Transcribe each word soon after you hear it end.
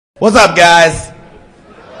What's up, guys?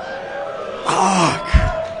 Oh,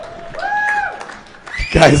 you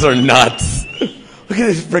guys are nuts. Look at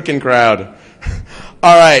this freaking crowd.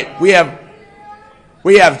 All right, we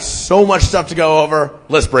have so much stuff to go over.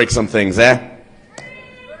 Let's break some things, eh?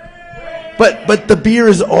 But the beer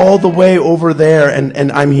is all the way over there,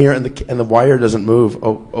 and I'm here, and the wire doesn't move.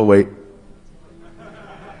 Oh wait.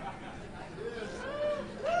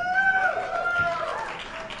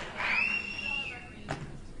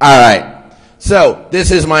 All right, so this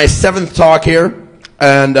is my 7th talk here,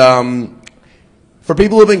 and for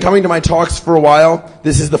people who have been coming to my talks for a while,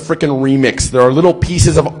 this is the frickin' remix. There are little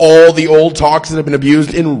pieces of all the old talks that have been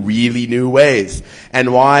abused in really new ways.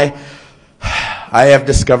 And why? I have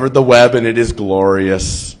discovered the web, and it is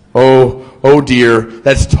glorious. Oh dear,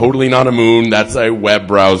 that's totally not a moon, that's a web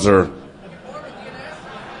browser.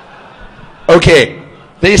 Okay.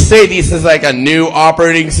 They say this is like a new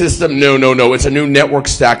operating system. No. It's a new network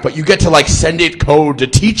stack, but you get to send it code to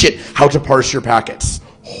teach it how to parse your packets.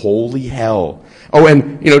 Holy hell. Oh,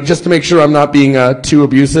 and just to make sure I'm not being too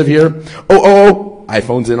abusive here.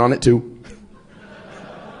 iPhone's in on it too.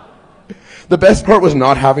 The best part was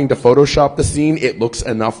not having to Photoshop the scene. It looks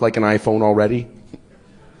enough like an iPhone already.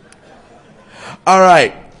 All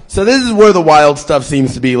right. So this is where the wild stuff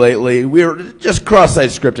seems to be lately. We're just cross-site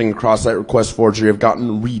scripting and cross-site request forgery have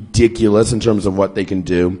gotten ridiculous in terms of what they can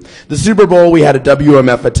do. The Super Bowl, we had a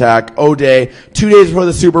WMF attack. O-Day, 2 days before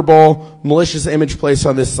the Super Bowl, malicious image placed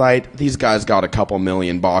on this site. These guys got a couple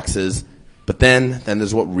million boxes. But then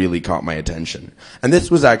there's what really caught my attention. And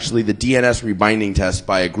this was actually the DNS Rebinding test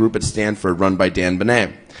by a group at Stanford run by Dan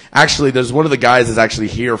Boneh. Actually, there's one of the guys that's actually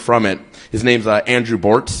here from it. His name's Andrew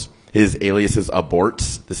Bortz. His alias is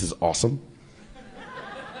Aborts. This is awesome.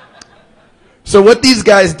 So what these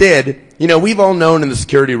guys did, we've all known in the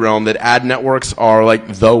security realm that ad networks are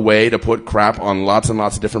like the way to put crap on lots and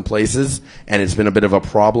lots of different places, and it's been a bit of a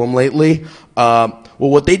problem lately. Well,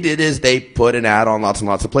 what they did is they put an ad on lots and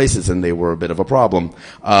lots of places, and they were a bit of a problem.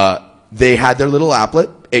 They had their little applet.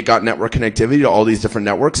 It got network connectivity to all these different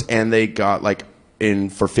networks, and they got for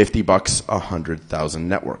 $50, 100,000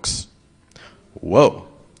 networks. Whoa.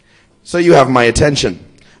 So you have my attention.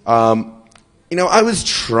 I was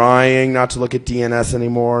trying not to look at DNS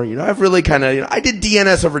anymore. I've really I did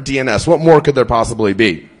DNS over DNS. What more could there possibly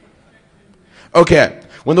be? Okay.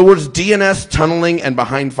 When the words DNS, tunneling, and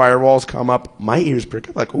behind firewalls come up, my ears prick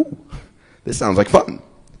up like, ooh, this sounds like fun.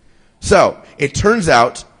 So it turns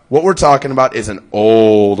out what we're talking about is an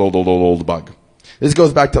old bug. This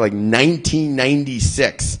goes back to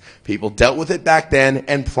 1996. People dealt with it back then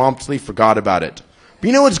and promptly forgot about it. But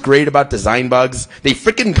you know what's great about design bugs? They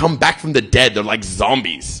frickin' come back from the dead. They're like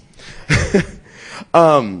zombies.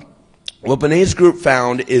 What Boneh's group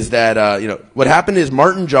found is that, what happened is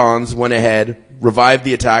Martin Johns went ahead, revived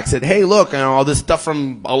the attack, said, hey, look, all this stuff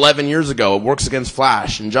from 11 years ago, it works against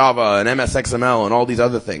Flash and Java and MSXML and all these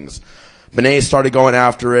other things. Boneh started going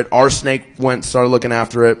after it. RSnake started looking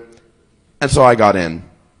after it. And so I got in.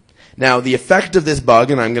 Now, the effect of this bug,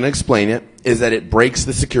 and I'm going to explain it, is that it breaks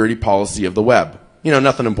the security policy of the web.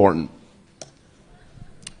 Nothing important.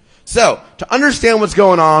 So, to understand what's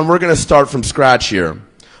going on, we're going to start from scratch here.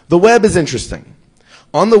 The web is interesting.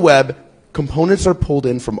 On the web, components are pulled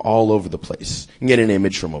in from all over the place. You can get an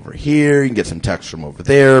image from over here, you can get some text from over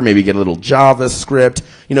there, maybe get a little JavaScript.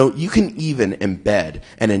 You can even embed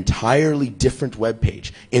an entirely different web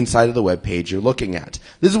page inside of the web page you're looking at.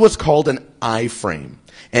 This is what's called an iframe.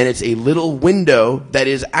 And it's a little window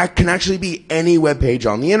that can actually be any web page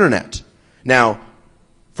on the internet. Now,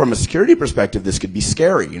 from a security perspective, this could be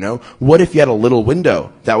scary, What if you had a little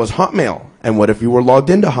window that was Hotmail? And what if you were logged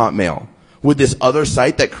into Hotmail? Would this other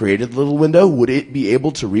site that created the little window, would it be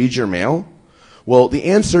able to read your mail? Well, the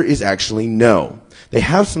answer is actually no. They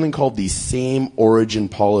have something called the same origin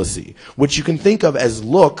policy, which you can think of as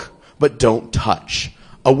look, but don't touch.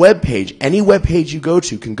 A web page, any web page you go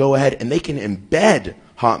to can go ahead and they can embed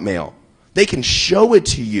Hotmail. They can show it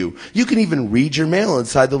to you. You can even read your mail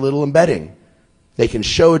inside the little embedding. They can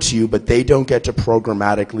show it to you, but they don't get to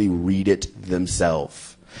programmatically read it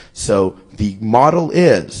themselves. So the model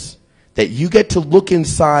is that you get to look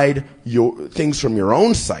inside your things from your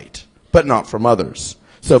own site, but not from others.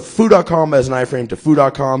 So if foo.com has an iframe to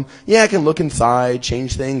foo.com, yeah, I can look inside,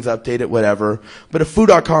 change things, update it, whatever. But if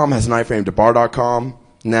foo.com has an iframe to bar.com,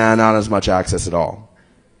 nah, not as much access at all.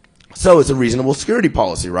 So it's a reasonable security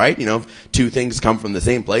policy, right? If two things come from the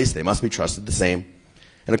same place, they must be trusted the same.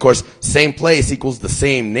 And of course, same place equals the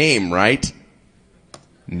same name, right?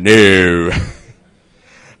 No.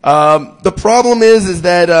 The problem is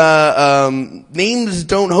that names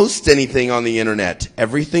don't host anything on the internet.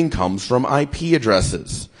 Everything comes from IP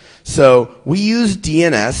addresses. So we use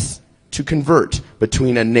DNS to convert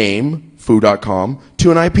between a name, foo.com,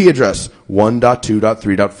 to an IP address,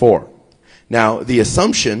 1.2.3.4. Now, the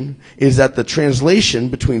assumption is that the translation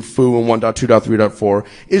between foo and 1.2.3.4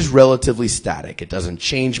 is relatively static. It doesn't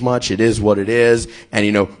change much. It is what it is.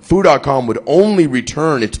 And, foo.com would only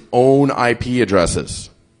return its own IP addresses.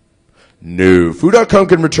 No, foo.com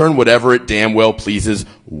can return whatever it damn well pleases,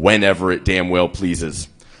 whenever it damn well pleases.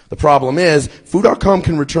 The problem is, foo.com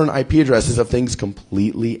can return IP addresses of things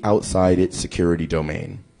completely outside its security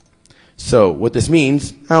domain. So, what this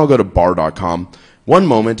means, I'll go to bar.com. One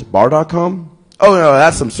moment, bar.com? Oh no,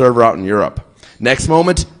 that's some server out in Europe. Next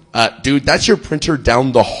moment, dude, that's your printer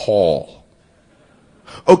down the hall.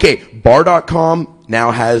 Okay, bar.com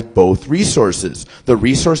now has both resources. The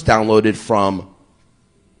resource downloaded from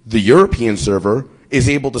the European server is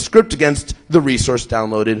able to script against the resource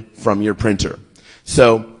downloaded from your printer.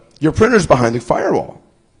 So, your printer's behind the firewall.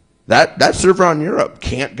 That server out in Europe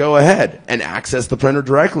can't go ahead and access the printer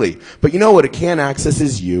directly. But you know what it can access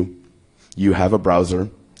is you. You have a browser,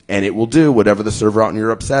 and it will do whatever the server out in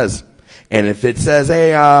Europe says. And if it says,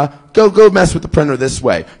 hey, go mess with the printer this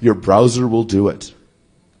way, your browser will do it.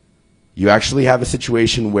 You actually have a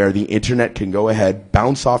situation where the internet can go ahead,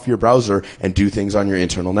 bounce off your browser, and do things on your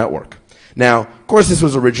internal network. Now, of course, this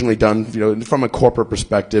was originally done, from a corporate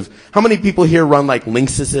perspective. How many people here run like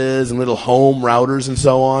Linksys and little home routers and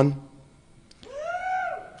so on?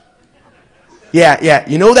 Yeah.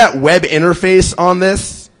 You know that web interface on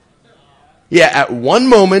this? Yeah, at one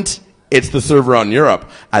moment, it's the server out in Europe.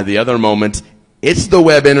 At the other moment, it's the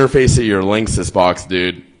web interface of your Linksys box,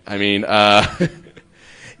 dude. I mean,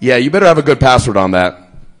 yeah, you better have a good password on that.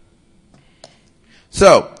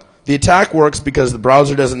 So, the attack works because the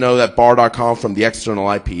browser doesn't know that bar.com from the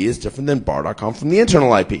external IP is different than bar.com from the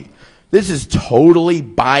internal IP. This is totally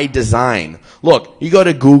by design. Look, you go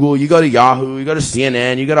to Google, you go to Yahoo, you go to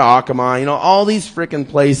CNN, you go to Akamai, all these frickin'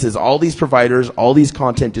 places, all these providers, all these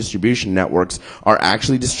content distribution networks are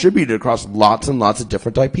actually distributed across lots and lots of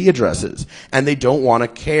different IP addresses. And they don't want to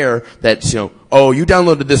care that, oh, you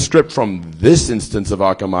downloaded this script from this instance of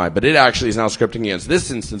Akamai, but it actually is now scripting against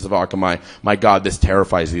this instance of Akamai. My God, this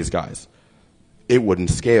terrifies these guys. It wouldn't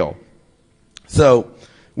scale. So,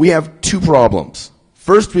 we have two problems.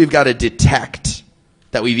 First, we've got to detect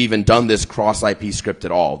that we've even done this cross-IP script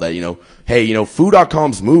at all. That, hey,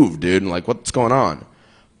 foo.com's moved, dude, and what's going on?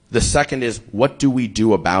 The second is, what do we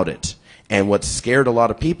do about it? And what scared a lot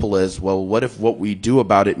of people is, well, what if what we do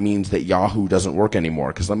about it means that Yahoo doesn't work anymore?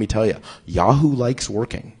 Because let me tell you, Yahoo likes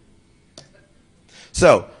working.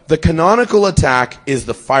 So, the canonical attack is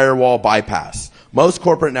the firewall bypass. Most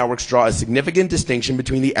corporate networks draw a significant distinction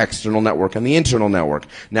between the external network and the internal network.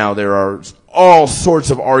 Now, there are all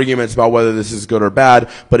sorts of arguments about whether this is good or bad,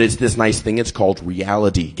 but it's this nice thing. It's called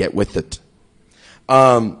reality. Get with it.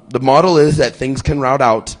 The model is that things can route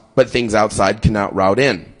out, but things outside cannot route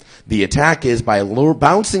in. The attack is by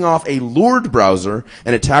bouncing off a lured browser,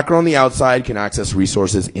 an attacker on the outside can access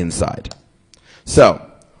resources inside. So,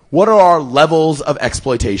 what are our levels of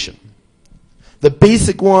exploitation? The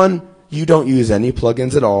basic one, you don't use any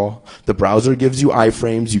plugins at all. The browser gives you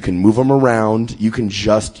iframes. You can move them around. You can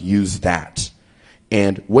just use that.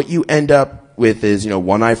 And what you end up with is,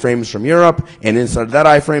 one iframe is from Europe, and inside of that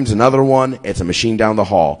iframe is another one. It's a machine down the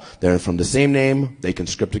hall. They're from the same name. They can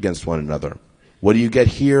script against one another. What do you get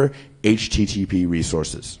here? HTTP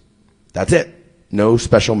resources. That's it. No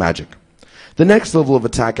special magic. The next level of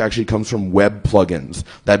attack actually comes from web plugins.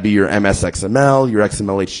 That'd be your MS-XML, your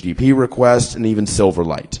XML HTTP request, and even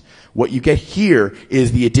Silverlight. What you get here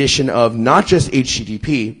is the addition of not just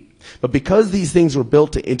HTTP, but because these things were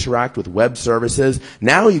built to interact with web services,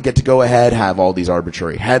 now you get to go ahead, have all these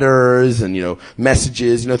arbitrary headers and,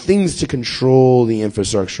 messages, things to control the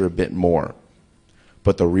infrastructure a bit more.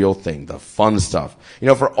 But the real thing, the fun stuff,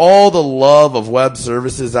 for all the love of web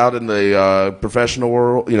services out in the professional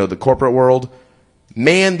world, the corporate world,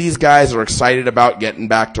 man, these guys are excited about getting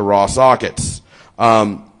back to raw sockets.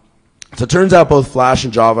 So it turns out both Flash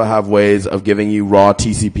and Java have ways of giving you raw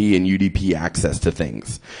TCP and UDP access to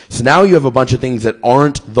things. So now you have a bunch of things that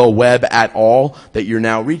aren't the web at all that you're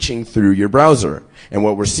now reaching through your browser. And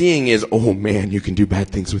what we're seeing is, oh man, you can do bad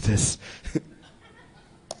things with this.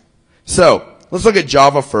 So, let's look at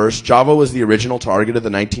Java first. Java was the original target of the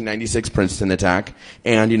 1996 Princeton attack.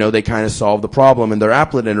 And, they kind of solved the problem in their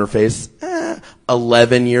applet interface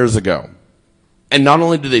 11 years ago. And not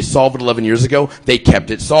only did they solve it 11 years ago, they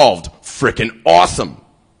kept it solved. Frickin' awesome.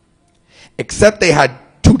 Except they had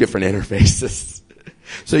two different interfaces.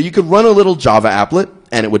 So you could run a little Java applet,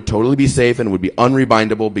 and it would totally be safe and it would be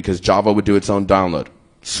unrebindable because Java would do its own download.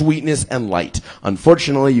 Sweetness and light.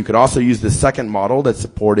 Unfortunately, you could also use the second model that's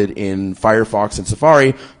supported in Firefox and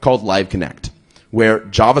Safari called Live Connect, where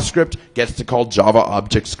JavaScript gets to call Java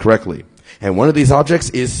objects correctly. And one of these objects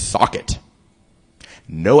is socket.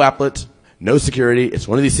 No applet, no security. It's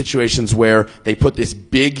one of these situations where they put this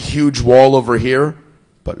big, huge wall over here,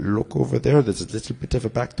 but look over there. There's a little bit of a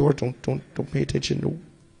back door. Don't pay attention. No.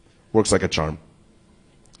 Works like a charm.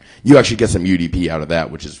 You actually get some UDP out of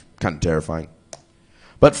that, which is kind of terrifying.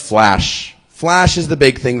 But Flash. Flash is the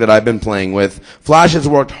big thing that I've been playing with. Flash has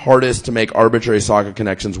worked hardest to make arbitrary socket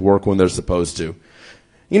connections work when they're supposed to.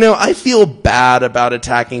 You know, I feel bad about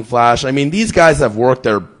attacking Flash. I mean, these guys have worked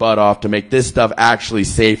their butt off to make this stuff actually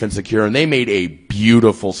safe and secure, and they made a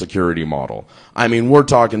beautiful security model. I mean, we're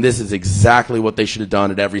talking, this is exactly what they should have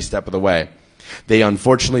done at every step of the way. They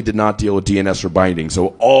unfortunately did not deal with DNS rebinding,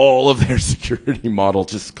 so all of their security model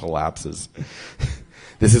just collapses.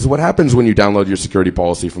 This is what happens when you download your security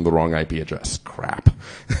policy from the wrong IP address. Crap.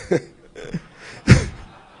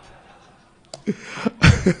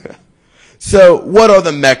 So what are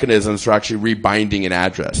the mechanisms for actually rebinding an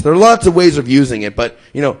address? There are lots of ways of using it, but,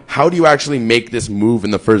 you know, how do you actually make this move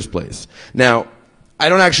in the first place? Now, I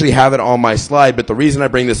don't actually have it on my slide, but the reason I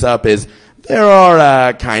bring this up is there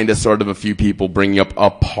are kind of sort of a few people bringing up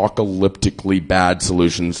apocalyptically bad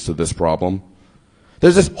solutions to this problem.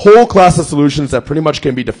 There's this whole class of solutions that pretty much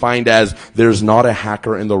can be defined as there's not a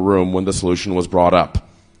hacker in the room when the solution was brought up.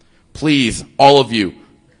 Please, all of you,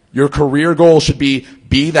 your career goal should be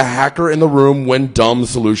the hacker in the room when dumb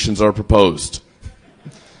solutions are proposed.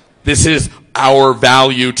 This is our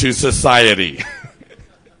value to society.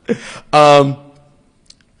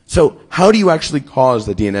 So how do you actually cause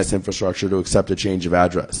the DNS infrastructure to accept a change of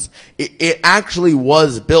address? It actually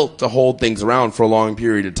was built to hold things around for a long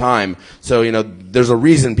period of time. So, you know, there's a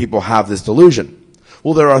reason people have this delusion.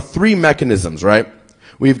 Well, there are three mechanisms, right?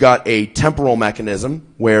 We've got a temporal mechanism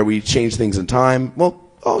where we change things in time. Well,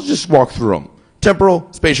 I'll just walk through them.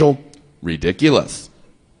 Temporal, spatial, ridiculous.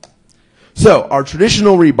 So our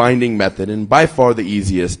traditional rebinding method, and by far the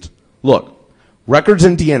easiest, look. Records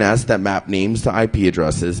in DNS that map names to IP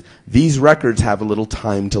addresses, these records have a little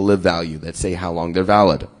time to live value that say how long they're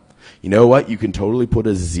valid. You know what? You can totally put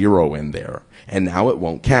a 0 in there, and now it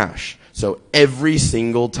won't cache. So every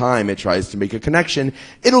single time it tries to make a connection,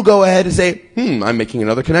 it'll go ahead and say, I'm making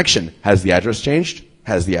another connection. Has the address changed?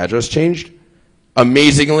 Has the address changed?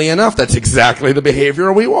 Amazingly enough, that's exactly the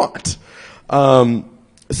behavior we want.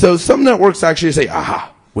 So some networks actually say,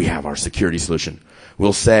 aha, we have our security solution.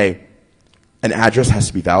 We'll say, an address has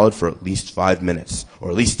to be valid for at least 5 minutes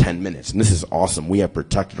or at least 10 minutes. And this is awesome. We have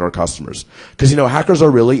protected our customers. Because, you know, hackers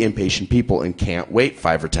are really impatient people and can't wait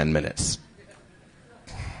 5 or 10 minutes.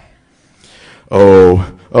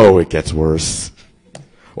 Oh, it gets worse.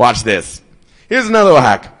 Watch this. Here's another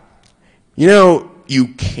hack. You know, you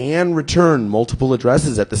can return multiple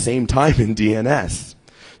addresses at the same time in DNS.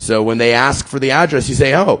 So when they ask for the address, you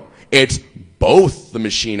say, oh, it's both the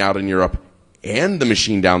machine out in Europe and the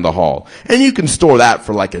machine down the hall. And you can store that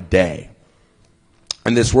for like a day.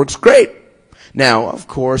 And this works great. Now, of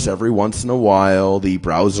course, every once in a while, the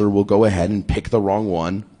browser will go ahead and pick the wrong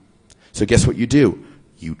one. So guess what you do?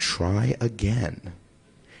 You try again.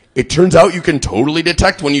 It turns out you can totally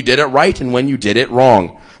detect when you did it right and when you did it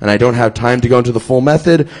wrong. And I don't have time to go into the full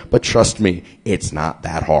method, but trust me, it's not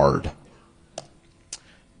that hard.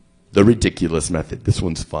 The ridiculous method. This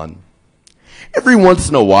one's fun. Every once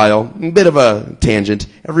in a while, a bit of a tangent,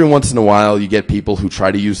 every once in a while you get people who try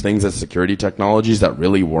to use things as security technologies that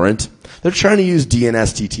really weren't. They're trying to use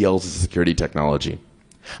DNS TTLs as a security technology.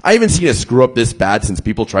 I haven't seen a screw up this bad since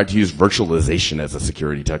people tried to use virtualization as a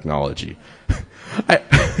security technology.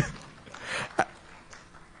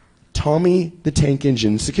 Tommy the Tank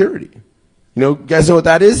Engine security. You know, guys know what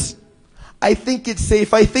that is? I think it's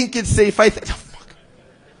safe, I think it's safe,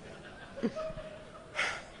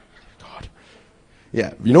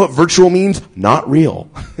 Yeah, you know what virtual means? Not real.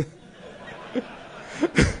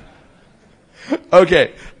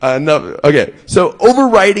 Okay, so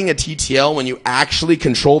overwriting a TTL when you actually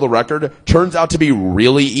control the record turns out to be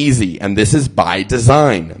really easy, and this is by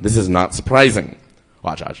design. This is not surprising.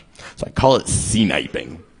 Watch. So I call it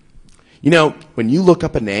sniping. You know, when you look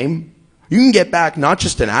up a name, you can get back not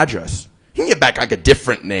just an address. You can get back like a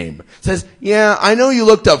different name. It says, yeah, I know you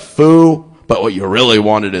looked up foo, but what you really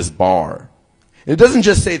wanted is bar. It doesn't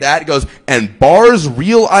just say that. It goes, and bar's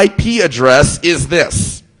real IP address is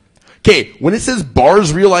this. Okay, when it says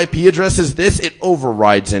bar's real IP address is this, it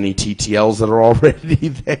overrides any TTLs that are already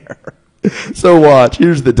there. So watch.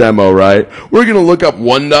 Here's the demo, right? We're going to look up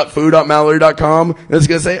one.foo.mallory.com, and it's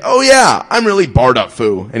going to say, oh yeah, I'm really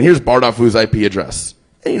bar.foo, and here's bar.foo's IP address.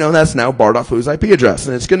 And that's now bar.foo's IP address,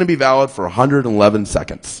 and it's going to be valid for 111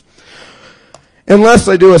 seconds. Unless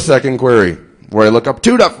I do a second query, where I look up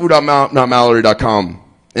to.foo.mallory.com,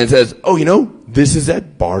 and it says, this is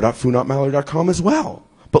at bar.foo.mallory.com as well.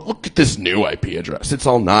 But look at this new IP address. It's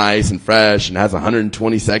all nice and fresh and has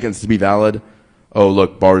 120 seconds to be valid. Oh,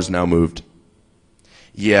 look, bar's now moved.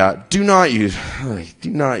 Yeah, do not use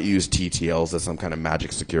TTLs as some kind of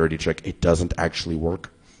magic security trick. It doesn't actually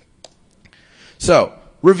work. So,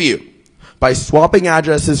 review. By swapping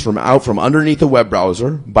addresses from underneath a web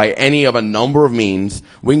browser by any of a number of means,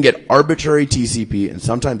 we can get arbitrary TCP and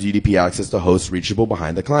sometimes UDP access to hosts reachable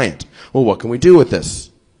behind the client. Well, what can we do with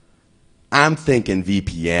this? I'm thinking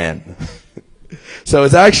VPN. So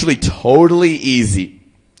it's actually totally easy.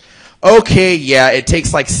 Okay, yeah, it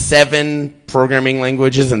takes like 7 programming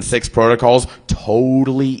languages and 6 protocols.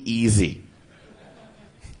 Totally easy.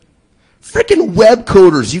 Freaking web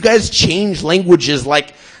coders, you guys change languages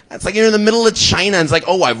like, it's like you're in the middle of China and it's like,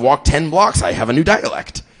 oh, I've walked 10 blocks, I have a new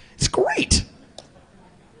dialect. It's great.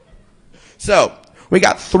 So, we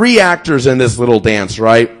got 3 actors in this little dance,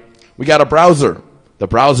 right? We got a browser. The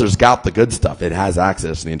browser's got the good stuff. It has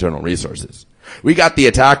access to the internal resources. We got the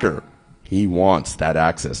attacker. He wants that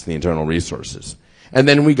access to the internal resources. And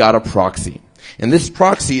then we got a proxy. And this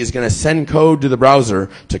proxy is going to send code to the browser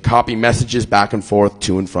to copy messages back and forth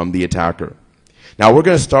to and from the attacker. Now we're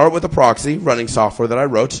going to start with a proxy running software that I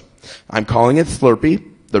wrote. I'm calling it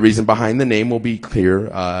Slirpie. The reason behind the name will be clear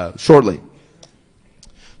shortly.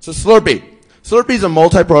 So Slirpie. Slirpie is a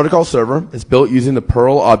multi-protocol server. It's built using the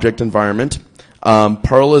Perl object environment.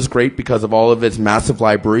 Perl is great because of all of its massive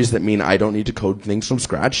libraries that mean I don't need to code things from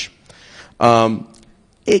scratch.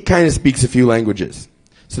 It kind of speaks a few languages.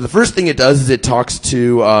 So the first thing it does is it talks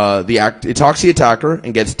to the attacker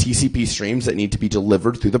and gets TCP streams that need to be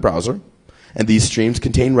delivered through the browser. And these streams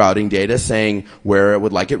contain routing data saying where it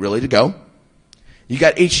would like it really to go. You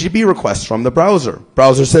got HTTP requests from the browser.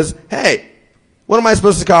 Browser says, hey, what am I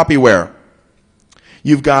supposed to copy where?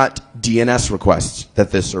 You've got DNS requests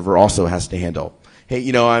that this server also has to handle.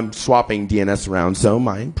 Hey, I'm swapping DNS around, so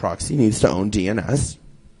my proxy needs to own DNS.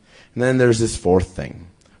 And then there's this fourth thing,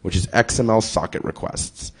 which is XML socket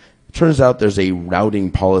requests. It turns out there's a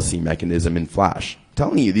routing policy mechanism in Flash. I'm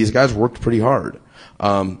telling you, these guys worked pretty hard.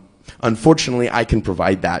 Unfortunately, I can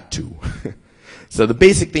provide that too. So the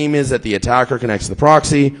basic theme is that the attacker connects to the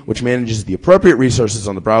proxy, which manages the appropriate resources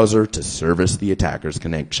on the browser to service the attacker's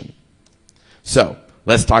connection. So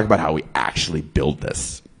let's talk about how we actually build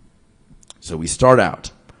this. So we start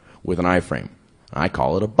out with an iframe. I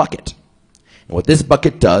call it a bucket. And what this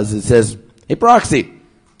bucket does is it says, hey proxy,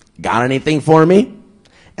 got anything for me?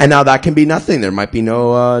 And now that can be nothing. There might be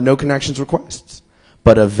no connections requests.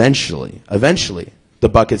 But eventually, the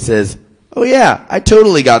bucket says, oh yeah, I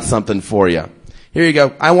totally got something for you. Here you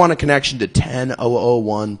go. I want a connection to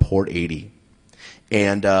 10.0.0.1 port 80.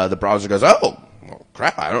 And the browser goes, oh, well,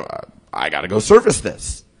 crap, I got to go service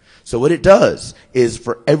this. So what it does is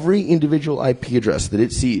for every individual IP address that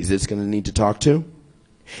it sees it's going to need to talk to,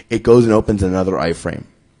 it goes and opens another iframe.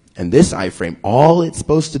 And this iframe, all it's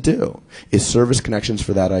supposed to do is service connections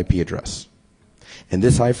for that IP address. And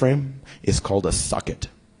this iframe is called a socket.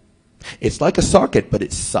 It's like a socket, but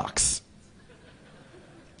it sucks.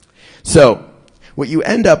 So what you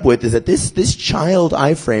end up with is that this child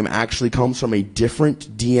iframe actually comes from a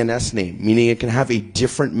different DNS name, meaning it can have a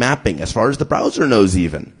different mapping, as far as the browser knows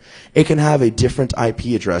even. It can have a different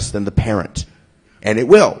IP address than the parent. And it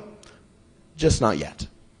will. Just not yet.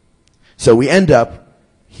 So we end up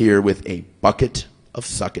here with a bucket of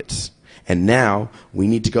sockets. And now we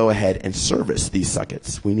need to go ahead and service these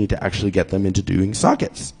sockets. We need to actually get them into doing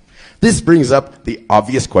sockets. This brings up the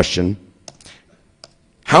obvious question: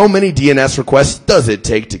 how many DNS requests does it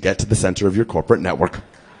take to get to the center of your corporate network?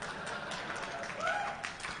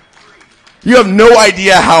 You have no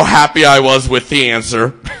idea how happy I was with the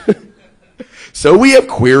answer. So we have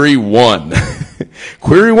query 1.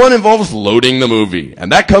 Query 1 involves loading the movie,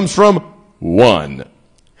 and that comes from 1.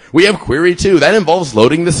 We have query 2. That involves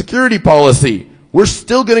loading the security policy. We're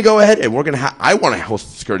still going to go ahead and I want to host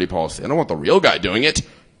the security policy. I don't want the real guy doing it.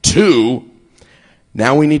 2.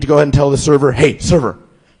 Now we need to go ahead and tell the server, hey, server,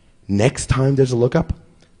 next time there's a lookup,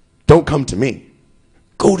 don't come to me.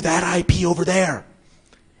 Go to that IP over there.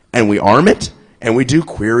 And we arm it, and we do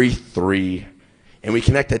query 3. And we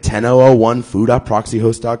connect to 10.0.0.1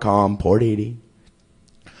 foo.proxyhost.com, port 80.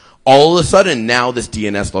 All of a sudden, now this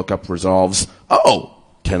DNS lookup resolves,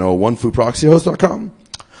 10.0.1 foo.proxyhost.com.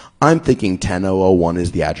 I'm thinking 10.0.0.1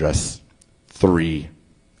 is the address. 3.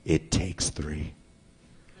 It takes 3.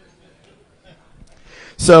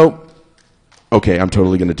 So, okay, I'm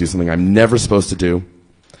totally going to do something I'm never supposed to do.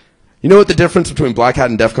 You know what the difference between Black Hat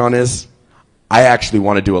and DEF CON is? I actually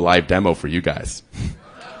want to do a live demo for you guys.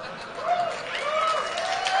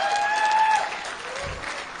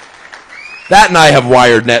 That and I have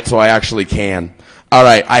wired net, so I actually can. All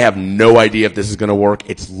right, I have no idea if this is going to work.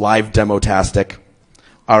 It's live demo-tastic.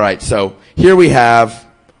 All right, so here we have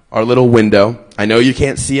our little window. I know you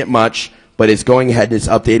can't see it much, but it's going ahead and it's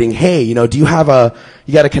updating. Hey, you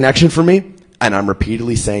got a connection for me? And I'm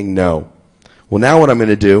repeatedly saying no. Well, now what I'm going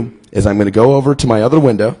to do is I'm going to go over to my other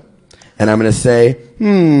window, and I'm going to say,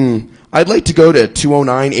 I'd like to go to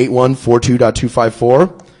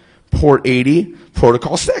 209.8142.254, port 80,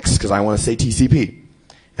 protocol 6, because I want to say TCP.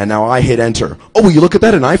 And now I hit enter. Oh, will you look at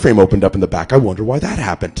that? An iframe opened up in the back. I wonder why that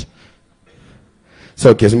happened.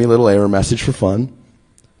 So it gives me a little error message for fun.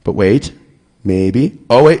 But wait, maybe.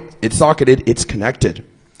 Oh, wait, it's socketed. It's connected.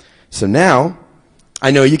 So now,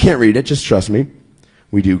 I know you can't read it. Just trust me.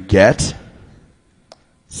 We do get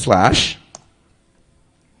 /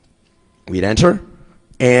 we'd enter,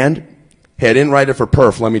 and hey, I didn't write it for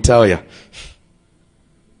perf, let me tell you.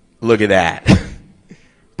 Look at that.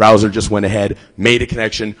 Browser just went ahead, made a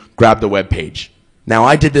connection, grabbed the web page. Now,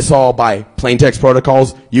 I did this all by plain text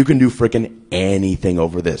protocols. You can do frickin' anything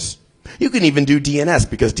over this. You can even do DNS,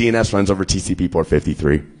 because DNS runs over TCP port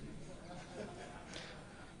 53.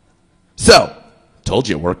 So, told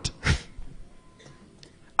you it worked.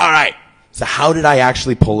 All right. So how did I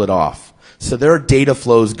actually pull it off? So there are data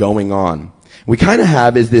flows going on. We kind of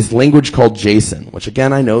have is this language called JSON, which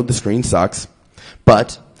again, I know the screen sucks,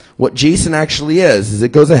 but what JSON actually is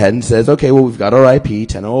it goes ahead and says, okay, well, we've got our IP,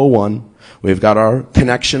 10.0.1. We've got our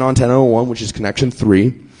connection on 10.0.1, which is connection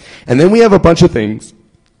 3. And then we have a bunch of things.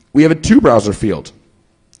 We have a to-browser field,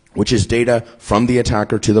 which is data from the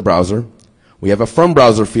attacker to the browser. We have a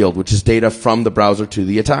from-browser field, which is data from the browser to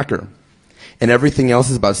the attacker. And everything else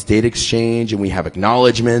is about state exchange, and we have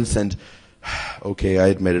acknowledgments, and okay, I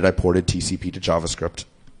admit it, I ported TCP to JavaScript.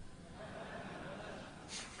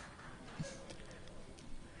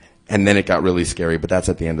 And then it got really scary, but that's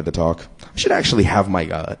at the end of the talk. I should actually have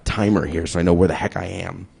my timer here so I know where the heck I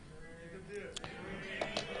am.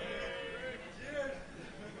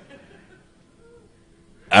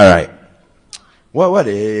 All right. What?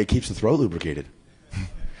 It keeps the throat lubricated.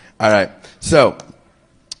 All right. So,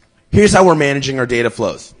 here's how we're managing our data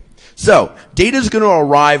flows. So, data is going to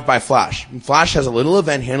arrive by Flash. And Flash has a little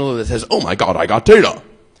event handler that says, oh my God, I got data.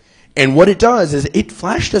 And what it does is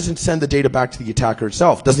Flash doesn't send the data back to the attacker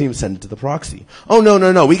itself. Doesn't even send it to the proxy. Oh,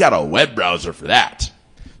 no. We got a web browser for that.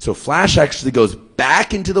 So Flash actually goes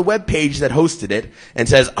back into the web page that hosted it and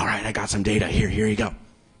says, all right, I got some data. Here you go.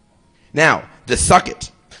 Now, the socket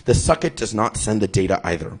does not send the data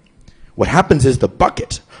either. What happens is the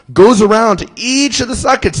bucket goes around to each of the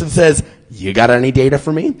sockets and says, you got any data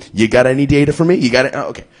for me? You got any data for me? You got it? Oh,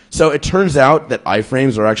 okay. So it turns out that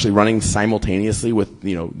iframes are actually running simultaneously with,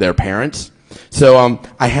 their parents. So,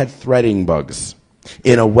 I had threading bugs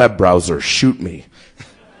in a web browser. Shoot me.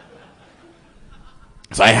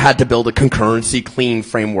 So I had to build a concurrency clean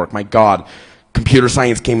framework. My God, computer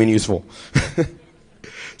science came in useful.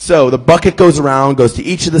 So the bucket goes around, goes to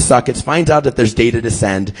each of the sockets, finds out that there's data to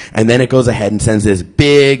send, and then it goes ahead and sends this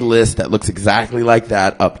big list that looks exactly like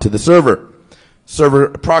that up to the server.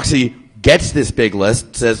 Proxy gets this big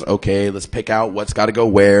list, says, okay, let's pick out what's got to go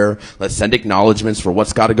where, let's send acknowledgments for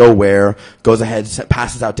what's got to go where, goes ahead,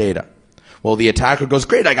 passes out data. Well, the attacker goes,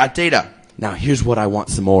 great, I got data. Now here's what I want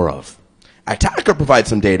some more of. Attacker provides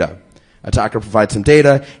some data.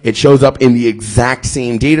 It shows up in the exact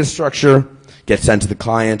same data structure, gets sent to the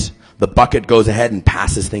client. The bucket goes ahead and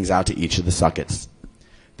passes things out to each of the sockets.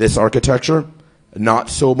 This architecture,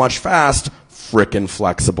 not so much fast, frickin'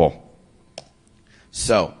 flexible.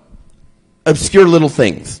 So, obscure little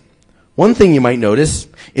things. One thing you might notice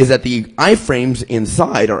is that the iframes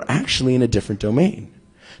inside are actually in a different domain.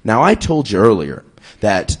 Now, I told you earlier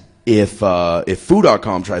that if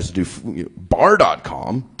foo.com tries to do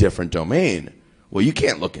bar.com, different domain. Well, you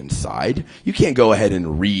can't look inside. You can't go ahead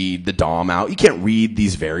and read the DOM out. You can't read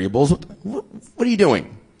these variables. What are you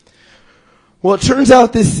doing? Well, it turns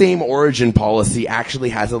out this same origin policy actually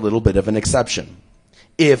has a little bit of an exception.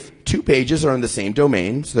 If two pages are in the same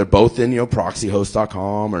domain, so they're both in,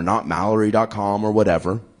 proxyhost.com or notmallory.com or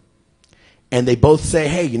whatever, and they both say,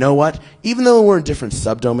 hey, you know what? Even though we're in different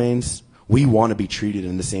subdomains, we want to be treated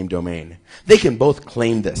in the same domain. They can both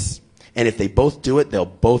claim this. And if they both do it, they'll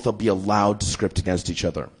both be allowed to script against each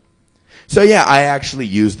other. So yeah, I actually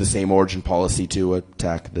use the same origin policy to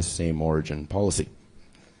attack the same origin policy.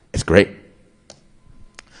 It's great.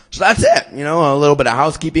 So that's it. A little bit of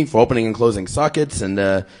housekeeping for opening and closing sockets, and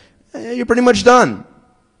you're pretty much done.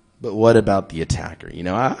 But what about the attacker?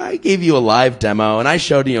 I gave you a live demo and I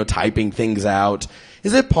showed, typing things out.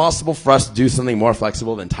 Is it possible for us to do something more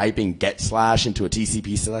flexible than typing get / into a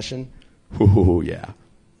TCP session? Ooh, yeah.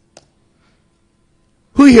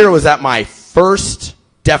 Who here was at my first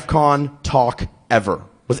DEF CON talk ever?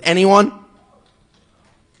 Was anyone?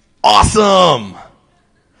 Awesome!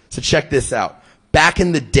 So check this out. Back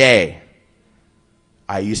in the day,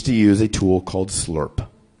 I used to use a tool called Slirp.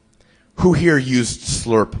 Who here used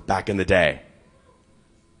Slirp back in the day?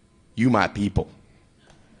 You my people.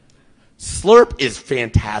 Slirp is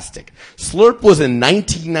fantastic. Slirp was in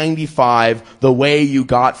 1995 the way you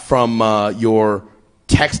got from your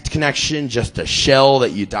text connection, just a shell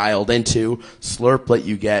that you dialed into. Slirp let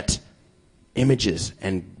you get images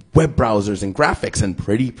and web browsers and graphics and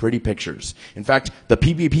pretty pictures. In fact, the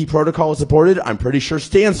PPP protocol it supported, I'm pretty sure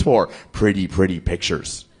stands for pretty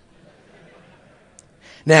pictures.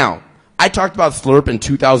 Now, I talked about Slirp in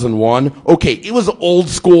 2001. Okay, it was old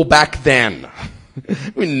school back then.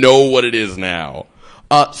 We know what it is now.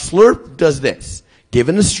 Slirp does this.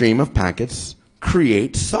 Given a stream of packets,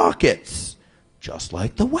 create sockets, just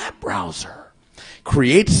like the web browser.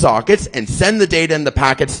 Create sockets and send the data and the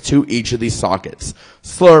packets to each of these sockets.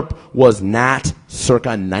 Slirp was NAT circa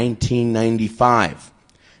 1995.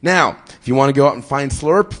 Now, if you want to go out and find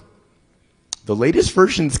Slirp, the latest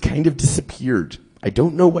versions kind of disappeared. I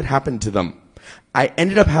don't know what happened to them. I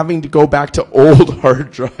ended up having to go back to old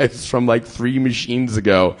hard drives from like 3 machines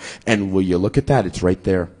ago. And will you look at that? It's right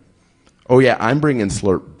there. Oh yeah, I'm bringing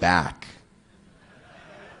Slirp back.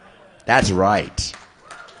 That's right.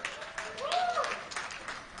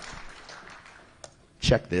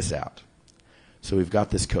 Check this out. So we've got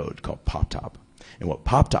this code called PopTop. And what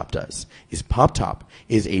PopTop does is PopTop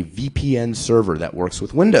is a VPN server that works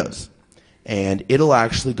with Windows. And it'll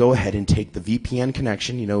actually go ahead and take the VPN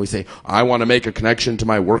connection. We say, I want to make a connection to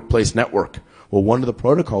my workplace network. Well, one of the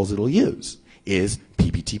protocols it'll use is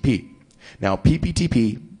PPTP. Now,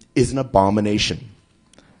 PPTP is an abomination.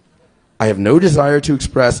 I have no desire to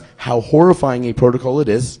express how horrifying a protocol it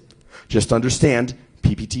is. Just understand,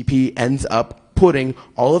 PPTP ends up putting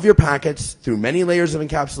all of your packets through many layers of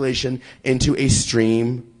encapsulation into a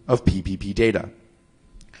stream of PPP data.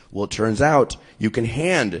 Well, it turns out you can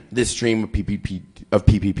hand this stream of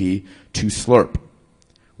PPP to Slirp,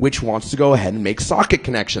 which wants to go ahead and make socket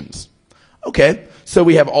connections. Okay, so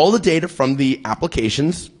we have all the data from the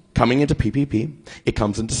applications coming into PPP. It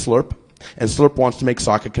comes into Slirp, and Slirp wants to make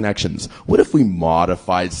socket connections. What if we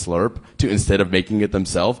modified Slirp to, instead of making it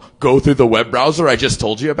themselves, go through the web browser I just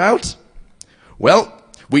told you about? Well,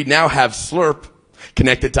 we now have Slirp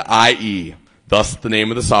connected to IE, thus the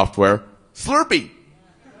name of the software, Slirpie.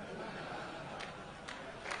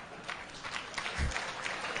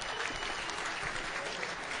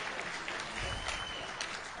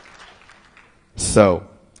 So,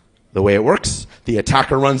 the way it works, the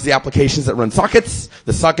attacker runs the applications that run sockets.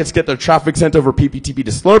 The sockets get their traffic sent over PPTP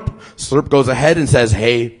to Slirp. Slirp goes ahead and says,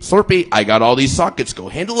 hey, Slirpie, I got all these sockets. Go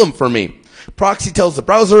handle them for me. Proxy tells the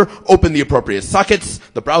browser, open the appropriate sockets.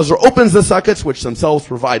 The browser opens the sockets, which themselves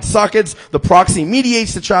provide sockets. The proxy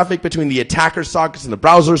mediates the traffic between the attacker sockets and the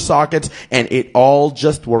browser sockets, and it all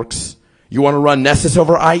just works. You want to run Nessus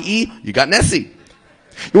over IE? You got Nessie.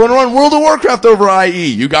 You want to run World of Warcraft over IE?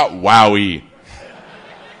 You got WoWE.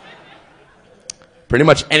 Pretty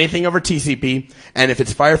much anything over TCP, and if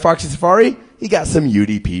it's Firefox and Safari, you got some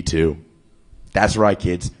UDP too. That's right,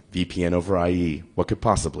 kids. VPN over IE. What could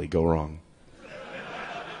possibly go wrong?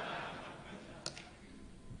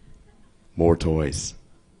 More toys.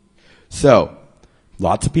 So,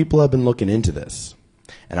 lots of people have been looking into this.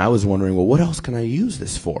 And I was wondering, well, what else can I use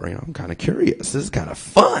this for? I'm kind of curious. This is kind of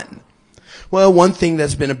fun. Well, one thing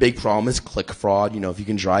that's been a big problem is click fraud. If you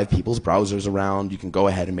can drive people's browsers around, you can go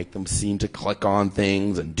ahead and make them seem to click on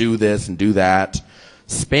things and do this and do that.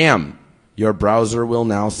 Spam. Your browser will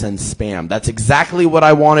now send spam. That's exactly what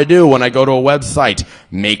I want to do when I go to a website.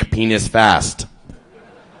 Make penis fast.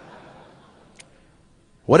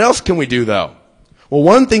 What else can we do, though? Well,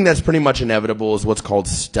 one thing that's pretty much inevitable is what's called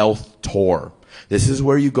stealth Tor. This is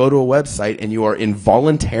where you go to a website and you are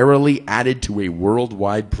involuntarily added to a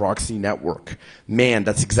worldwide proxy network. Man,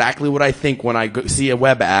 that's exactly what I think when I see a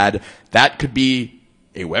web ad. That could be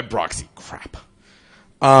a web proxy. Crap.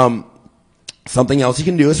 Something else you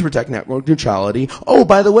can do is protect network neutrality. Oh,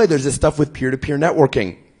 by the way, there's this stuff with peer-to-peer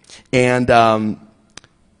networking. And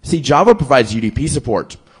see, Java provides UDP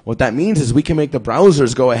support. What that means is we can make the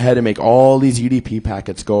browsers go ahead and make all these UDP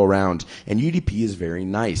packets go around. And UDP is very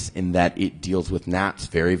nice in that it deals with NATs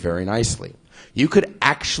very, very nicely. You could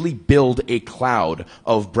actually build a cloud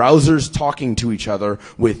of browsers talking to each other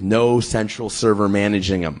with no central server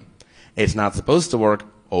managing them. It's not supposed to work.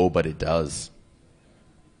 Oh, but it does.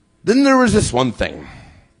 Then there was this one thing.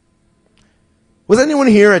 Was anyone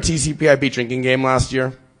here at TCP/IP drinking game last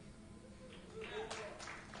year?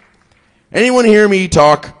 Anyone hear me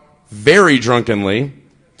talk very drunkenly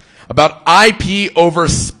about IP over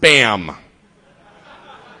spam?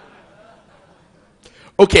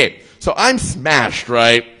 Okay, so I'm smashed,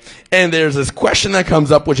 right? And there's this question that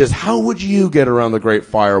comes up, which is, how would you get around the Great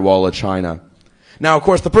Firewall of China? Now, of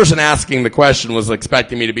course, the person asking the question was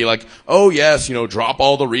expecting me to be like, oh, yes, drop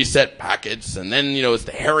all the reset packets, and then, it's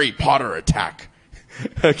the Harry Potter attack.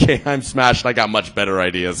 Okay, I'm smashed. I got much better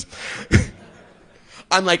ideas.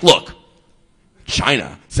 I'm like, look,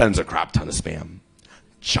 China sends a crap ton of spam.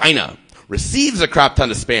 China receives a crap ton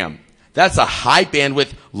of spam. That's a high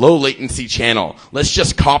bandwidth, low latency channel. Let's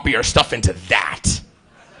just copy our stuff into that.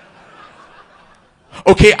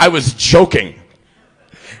 Okay, I was joking.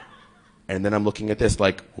 And then I'm looking at this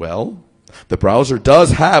like, well, the browser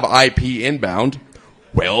does have IP inbound.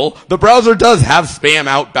 Well, the browser does have spam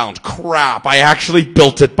outbound. Crap, I actually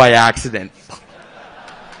built it by accident.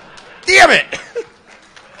 Damn it!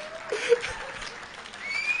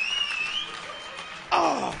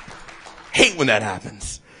 Oh, hate when that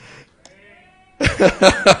happens.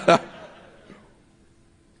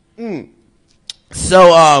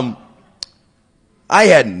 So, I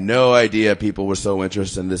had no idea people were so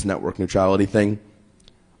interested in this network neutrality thing.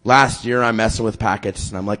 Last year, I'm messing with packets,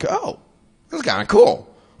 and I'm like, oh, that's kind of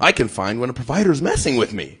cool. I can find when a provider's messing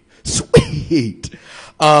with me. Sweet.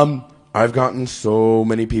 I've gotten so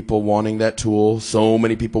many people wanting that tool, so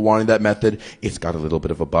many people wanting that method. It's got a little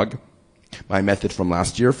bit of a bug. My method from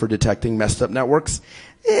last year for detecting messed up networks,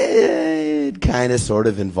 it kind of sort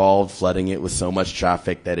of involved flooding it with so much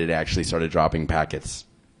traffic that it actually started dropping packets.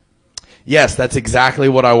 Yes, that's exactly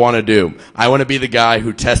what I want to do. I want to be the guy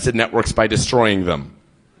who tested networks by destroying them.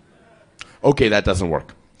 Okay, that doesn't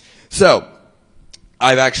work. So,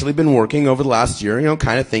 I've actually been working over the last year,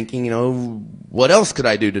 kind of thinking, what else could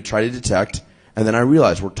I do to try to detect? And then I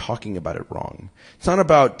realized we're talking about it wrong. It's not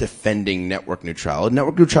about defending network neutrality.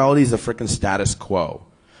 Network neutrality is a frickin' status quo.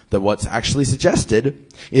 That what's actually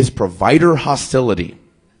suggested is provider hostility.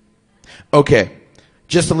 Okay.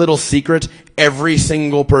 Just a little secret, every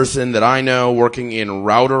single person that I know working in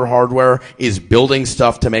router hardware is building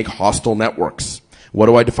stuff to make hostile networks. What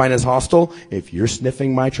do I define as hostile? If you're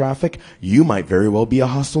sniffing my traffic, you might very well be a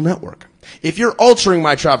hostile network. If you're altering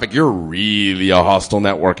my traffic, you're really a hostile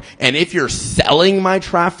network. And if you're selling my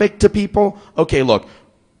traffic to people, okay, look,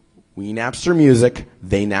 we Napster music,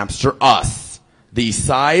 they Napster us. The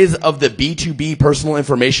size of the B2B personal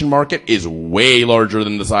information market is way larger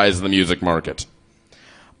than the size of the music market.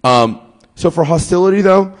 So for hostility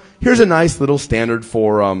though, here's a nice little standard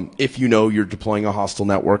for, if you're deploying a hostile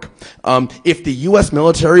network. If the US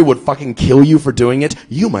military would fucking kill you for doing it,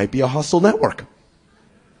 you might be a hostile network.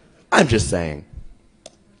 I'm just saying.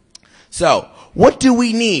 So, what do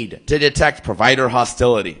we need to detect provider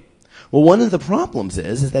hostility? Well, one of the problems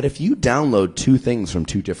is that if you download two things from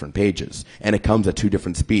two different pages, and it comes at two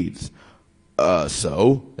different speeds,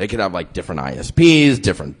 so they could have like different ISPs,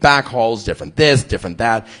 different backhauls, different this, different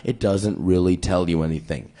that. It doesn't really tell you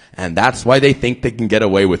anything. And that's why they think they can get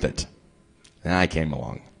away with it. And I came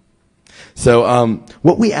along. So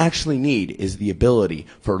what we actually need is the ability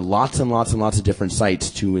for lots and lots and lots of different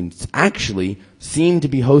sites to actually seem to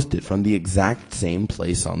be hosted from the exact same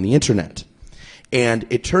place on the internet. And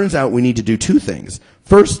it turns out we need to do two things.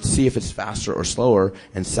 First, see if it's faster or slower,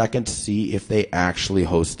 and second, see if they actually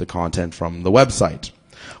host the content from the website.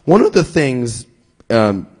 One of the things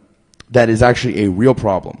that is actually a real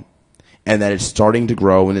problem, and that it's starting to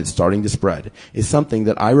grow and it's starting to spread, is something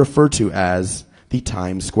that I refer to as the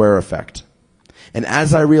Times Square effect. And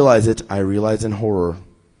as I realize it, I realize in horror,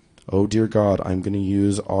 oh dear God, I'm going to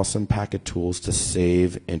use awesome packet tools to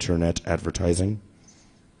save internet advertising.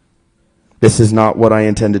 This is not what I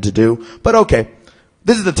intended to do, but okay.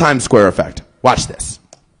 This is the Times Square effect. Watch this.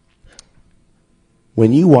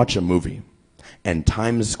 When you watch a movie and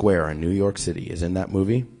Times Square in New York City is in that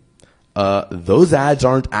movie, those ads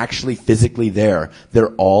aren't actually physically there.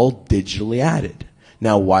 They're all digitally added.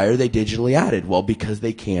 Now, why are they digitally added? Well, because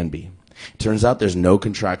they can be. It turns out there's no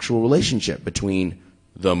contractual relationship between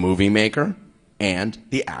the movie maker and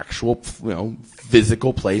the actual,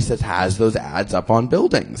 physical place that has those ads up on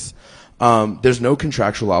buildings. There's no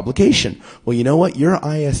contractual obligation. Well, you know what? Your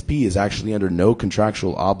ISP is actually under no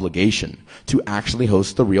contractual obligation to actually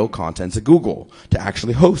host the real contents of Google, to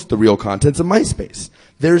actually host the real contents of MySpace.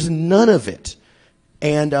 There's none of it.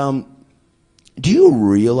 And do you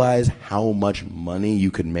realize how much money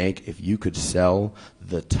you could make if you could sell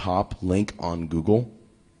the top link on Google?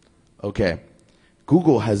 Okay.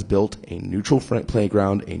 Google has built a neutral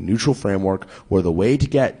playground, a neutral framework, where the way to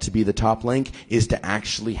get to be the top link is to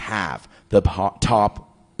actually have the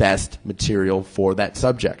top best material for that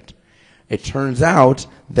subject. It turns out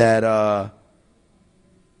that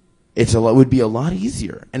would be a lot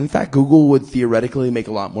easier. And in fact, Google would theoretically make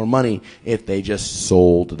a lot more money if they just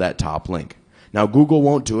sold that top link. Now, Google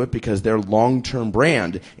won't do it because their long-term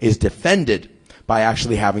brand is defended by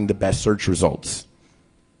actually having the best search results.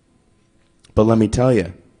 But let me tell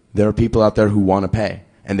you, there are people out there who want to pay,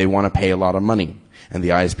 and they want to pay a lot of money. And the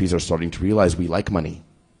ISPs are starting to realize we like money.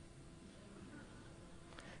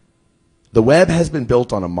 The web has been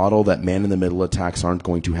built on a model that man-in-the-middle attacks aren't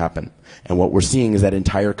going to happen. And what we're seeing is that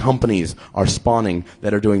entire companies are spawning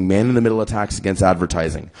that are doing man-in-the-middle attacks against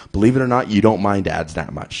advertising. Believe it or not, you don't mind ads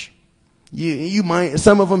that much. You might,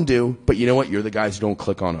 some of them do, but you know what? You're the guys who don't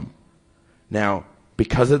click on them. Now,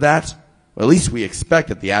 because of that, well, at least we expect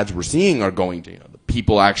that the ads we're seeing are going to, the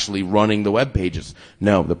people actually running the web pages.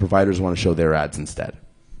 No, the providers want to show their ads instead.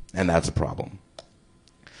 And that's a problem.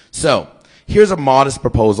 So, here's a modest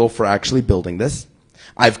proposal for actually building this.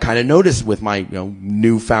 I've kind of noticed with my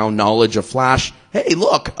newfound knowledge of Flash, hey,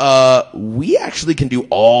 look, we actually can do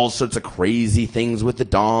all sorts of crazy things with the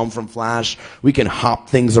DOM from Flash. We can hop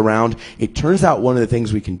things around. It turns out one of the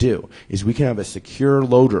things we can do is we can have a secure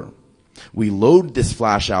loader. We load this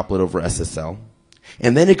Flash applet over SSL,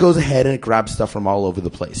 and then it goes ahead and it grabs stuff from all over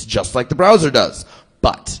the place, just like the browser does.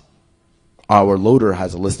 But our loader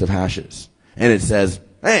has a list of hashes, and it says,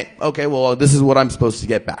 hey, okay, well, this is what I'm supposed to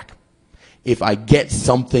get back. If I get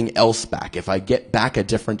something else back, if I get back a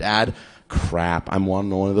different ad, crap, I'm on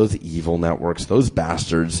one of those evil networks, those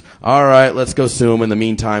bastards. All right, let's go sue them. In the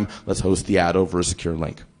meantime, let's host the ad over a secure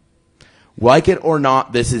link. Like it or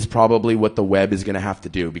not, this is probably what the web is going to have to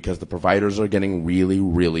do because the providers are getting really,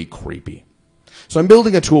 really creepy. So I'm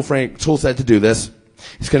building a tool set to do this.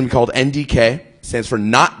 It's going to be called NDK. Stands for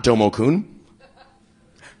Not Domokun.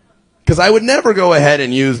 Because I would never go ahead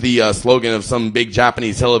and use the slogan of some big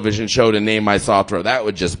Japanese television show to name my software. That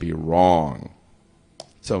would just be wrong.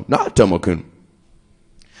 So, Not Domokun.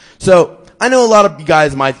 So, I know a lot of you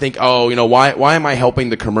guys might think, why am I helping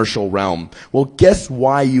the commercial realm? Well, guess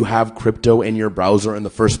why you have crypto in your browser in the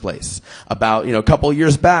first place? About, a couple of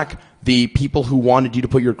years back, the people who wanted you to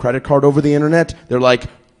put your credit card over the internet, they're like,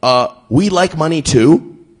 we like money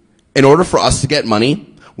too. In order for us to get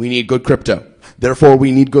money, we need good crypto. Therefore,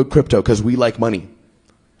 we need good crypto because we like money.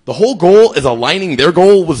 The whole goal is aligning their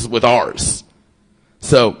goal with ours.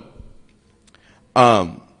 So,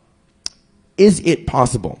 is it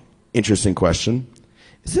possible? Interesting question.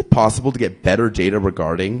 Is it possible to get better data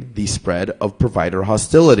regarding the spread of provider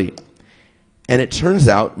hostility? And it turns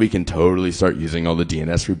out we can totally start using all the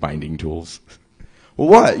DNS rebinding tools. Well,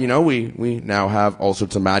 what? We now have all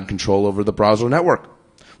sorts of mad control over the browser network,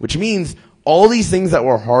 which means all these things that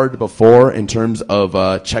were hard before in terms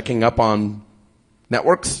of checking up on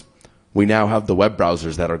networks, we now have the web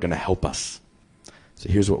browsers that are going to help us. So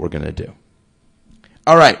here's what we're going to do.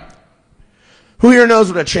 All right. Who here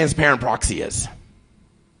knows what a transparent proxy is?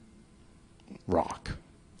 Rock.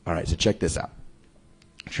 All right, so check this out.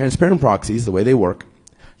 Transparent proxies, the way they work,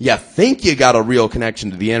 you think you got a real connection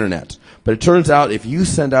to the internet. But it turns out if you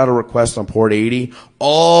send out a request on port 80,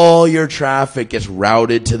 all your traffic gets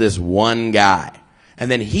routed to this one guy. And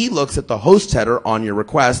then he looks at the host header on your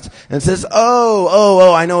request and says,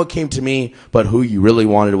 oh, I know it came to me, but who you really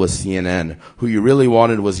wanted was CNN. Who you really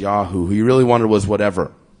wanted was Yahoo. Who you really wanted was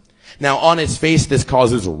whatever. Now, on its face, this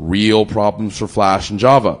causes real problems for Flash and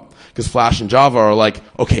Java. Because Flash and Java are like,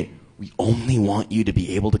 okay, we only want you to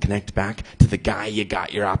be able to connect back to the guy you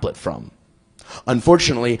got your applet from.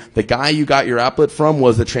 Unfortunately, the guy you got your applet from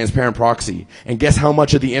was the transparent proxy. And guess how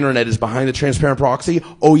much of the internet is behind the transparent proxy?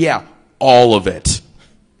 Oh yeah, all of it.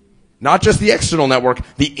 Not just the external network,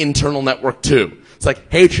 the internal network too. It's like,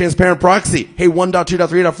 hey, transparent proxy, hey,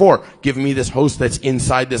 1.2.3.4, give me this host that's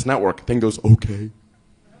inside this network. Thing goes, okay.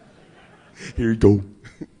 Here you go.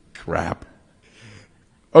 Crap.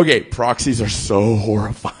 Okay, proxies are so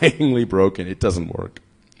horrifyingly broken, it doesn't work.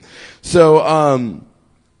 So,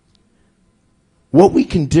 what we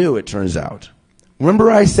can do, it turns out, remember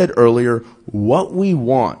I said earlier, what we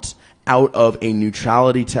want out of a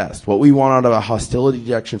neutrality test, what we want out of a hostility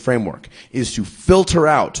detection framework, is to filter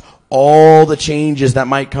out all the changes that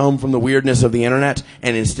might come from the weirdness of the internet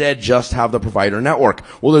and instead just have the provider network.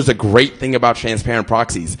 Well, there's a great thing about transparent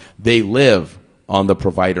proxies. They live on the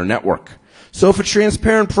provider network. So if a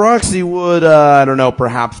transparent proxy would,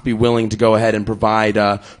 perhaps be willing to go ahead and provide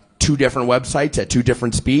 2 different websites at 2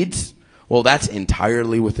 different speeds, well, that's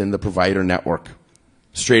entirely within the provider network.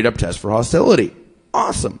 Straight up test for hostility.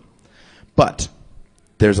 Awesome. But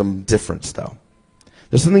there's a difference, though.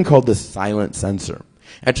 There's something called the silent sensor.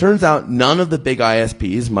 It turns out none of the big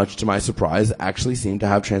ISPs, much to my surprise, actually seem to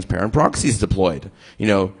have transparent proxies deployed.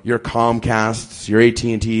 Your Comcasts, your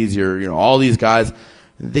AT&Ts, all these guys,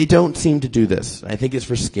 they don't seem to do this. I think it's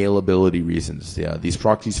for scalability reasons. Yeah, these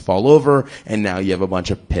proxies fall over, and now you have a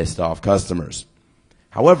bunch of pissed off customers.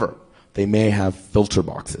 However, they may have filter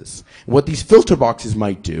boxes. What these filter boxes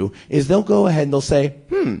might do is they'll go ahead and they'll say,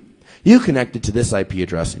 you connected to this IP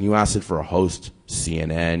address and you asked it for a host,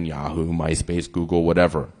 CNN, Yahoo, MySpace, Google,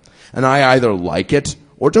 whatever. And I either like it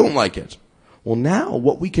or don't like it. Well, now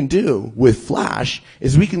what we can do with Flash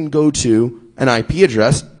is we can go to an IP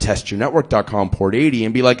address, testyournetwork.com port 80,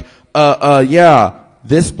 and be like, yeah,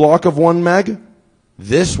 this block of 1 meg,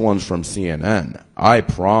 this one's from CNN. I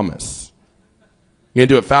promise. You're going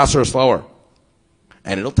to do it faster or slower?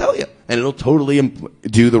 And it'll tell you. And it'll totally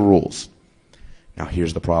do the rules. Now,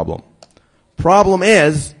 here's the problem. Problem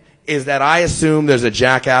is that I assume there's a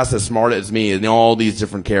jackass as smart as me in all these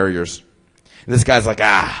different carriers. And this guy's like,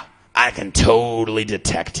 I can totally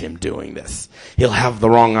detect him doing this. He'll have the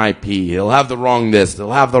wrong IP. He'll have the wrong this.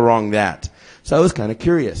 He'll have the wrong that. So I was kind of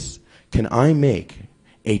curious. Can I make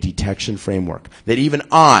a detection framework that even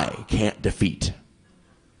I can't defeat?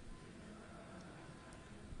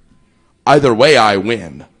 Either way, I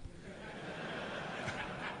win.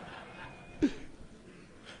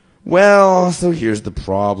 Well, so here's the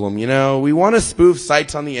problem. We want to spoof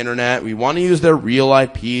sites on the internet. We want to use their real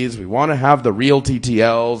IPs. We want to have the real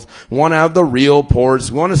TTLs. We want to have the real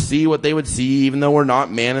ports. We want to see what they would see, even though we're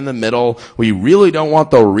not man in the middle. We really don't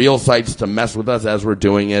want the real sites to mess with us as we're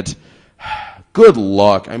doing it. Good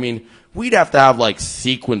luck. We'd have to have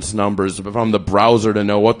sequence numbers from the browser to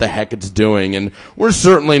know what the heck it's doing. And we're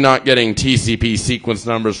certainly not getting TCP sequence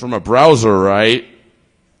numbers from a browser, right?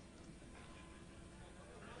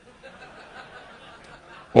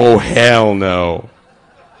 Oh, hell no.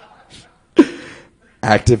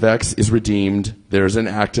 ActiveX is redeemed. There's an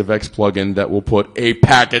ActiveX plugin that will put a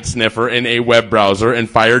packet sniffer in a web browser and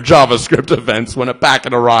fire JavaScript events when a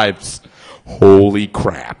packet arrives. Holy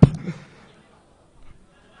crap.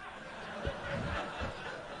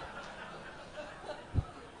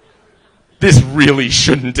 This really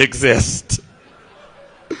shouldn't exist.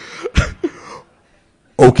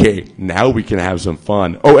 Okay, now we can have some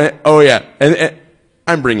fun. Oh yeah, and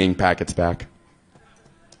I'm bringing packets back.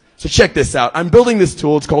 So check this out. I'm building this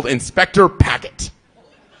tool. It's called Inspector Packet.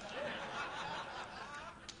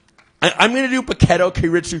 I'm going to do Paketo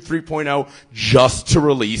Keiritsu 3.0 just to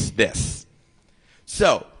release this.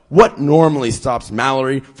 So, what normally stops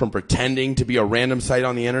Mallory from pretending to be a random site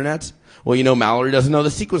on the internet? Well, Mallory doesn't know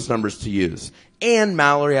the sequence numbers to use. And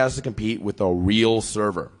Mallory has to compete with a real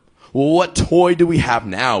server. Well, what toy do we have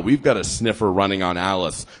now? We've got a sniffer running on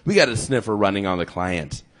Alice. We got a sniffer running on the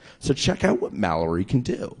client. So check out what Mallory can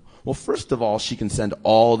do. Well, first of all, she can send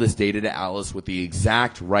all this data to Alice with the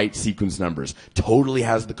exact right sequence numbers. Totally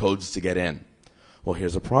has the codes to get in. Well,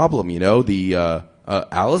 here's a problem.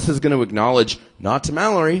 Alice is going to acknowledge not to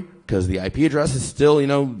Mallory because the IP address is still,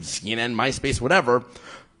 CNN, MySpace, whatever.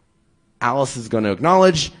 Alice is going to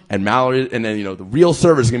acknowledge, and Mallory, and then, the real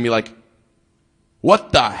server is going to be like,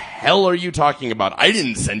 what the hell are you talking about? I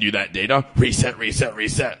didn't send you that data. Reset, reset,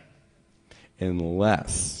 reset.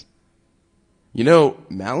 Unless,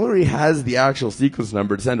 Mallory has the actual sequence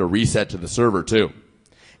number to send a reset to the server too.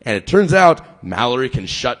 And it turns out Mallory can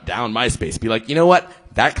shut down MySpace. Be like, you know what?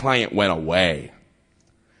 That client went away.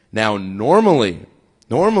 Now, normally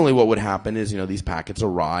what would happen is, these packets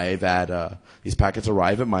arrive at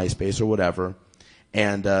MySpace or whatever,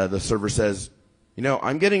 and the server says,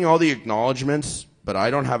 I'm getting all the acknowledgments, but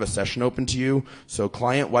I don't have a session open to you. So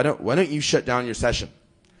client, why don't you shut down your session?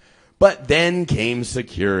 But then came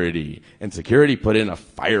security, and security put in a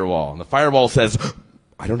firewall, and the firewall says,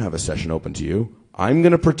 I don't have a session open to you. I'm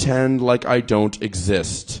going to pretend like I don't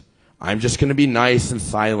exist. I'm just going to be nice and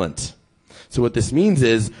silent. So what this means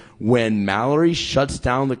is when Mallory shuts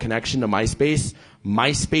down the connection to MySpace,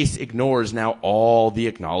 MySpace ignores now all the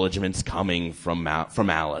acknowledgments coming from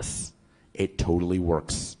Alice. It totally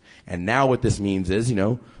works. And now what this means is,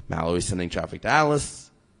 Mallory's sending traffic to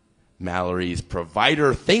Alice. Mallory's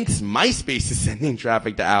provider thinks MySpace is sending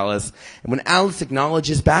traffic to Alice. And when Alice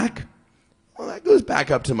acknowledges back, well, that goes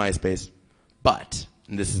back up to MySpace. But,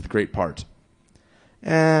 and this is the great part,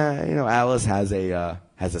 Alice has a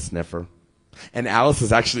sniffer. And Alice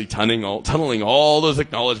is actually tunneling all those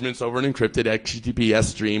acknowledgments over an encrypted HTTPS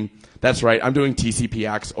stream. That's right, I'm doing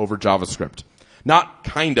TCP/ACKs over JavaScript. Not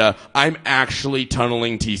kinda, I'm actually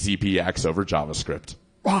tunneling TCP/ACKs over JavaScript.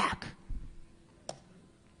 Rock!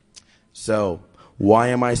 So, Why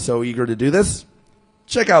am I so eager to do this?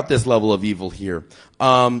 Check out this level of evil here.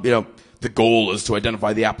 The goal is to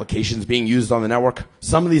identify the applications being used on the network.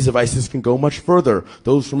 Some of these devices can go much further.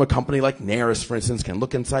 Those from a company like Neris, for instance, can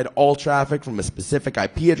look inside all traffic from a specific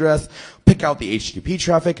IP address, pick out the HTTP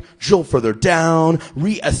traffic, drill further down,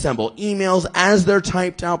 reassemble emails as they're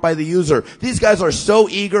typed out by the user. These guys are so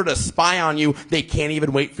eager to spy on you, they can't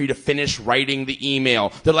even wait for you to finish writing the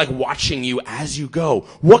email. They're like watching you as you go.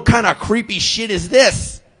 What kind of creepy shit is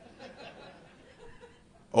this?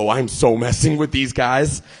 Oh, I'm so messing with these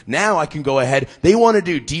guys. Now I can go ahead. They want to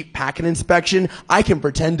do deep packet inspection. I can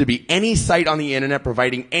pretend to be any site on the internet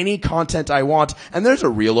providing any content I want. And there's a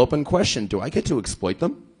real open question. Do I get to exploit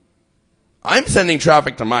them? I'm sending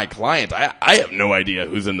traffic to my client. I have no idea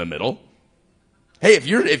who's in the middle. Hey, if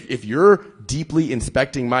you're deeply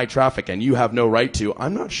inspecting my traffic and you have no right to,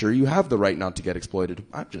 I'm not sure you have the right not to get exploited.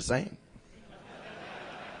 I'm just saying.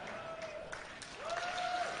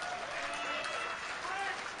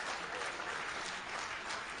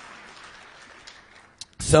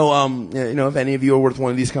 So, if any of you are with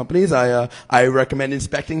one of these companies, I recommend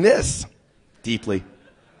inspecting this deeply.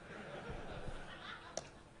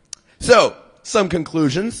 So, some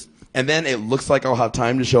conclusions, and then it looks like I'll have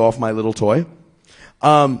time to show off my little toy.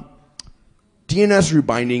 DNS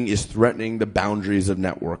rebinding is threatening the boundaries of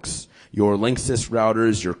networks. Your Linksys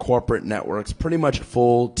routers, your corporate networks, pretty much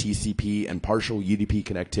full TCP and partial UDP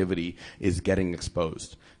connectivity is getting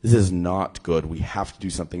exposed. This is not good. We have to do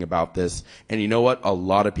something about this. And you know what? A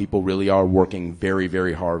lot of people really are working very,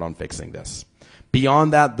 very hard on fixing this.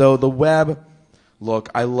 Beyond that, though, the web, look,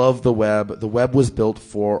 I love the web. The web was built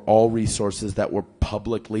for all resources that were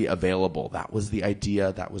publicly available. That was the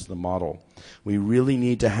idea. That was the model. We really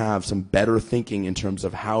need to have some better thinking in terms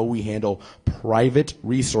of how we handle private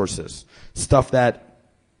resources. Stuff that,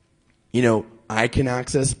 I can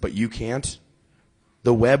access, but you can't.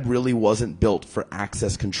 The web really wasn't built for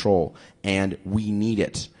access control, and we need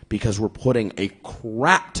it because we're putting a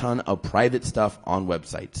crap ton of private stuff on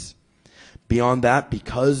websites. Beyond that,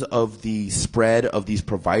 because of the spread of these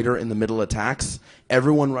provider-in-the-middle attacks,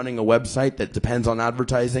 everyone running a website that depends on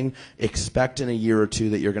advertising, expect in a year or two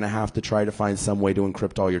that you're going to have to try to find some way to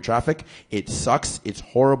encrypt all your traffic. It sucks. It's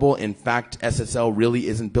horrible. In fact, SSL really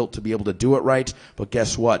isn't built to be able to do it right. But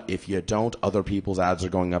guess what? If you don't, other people's ads are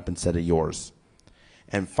going up instead of yours.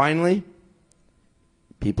 And finally,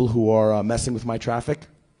 people who are messing with my traffic,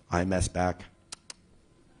 I mess back.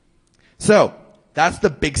 So, that's the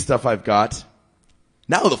big stuff I've got.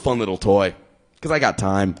 Now the fun little toy, because I got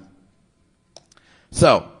time.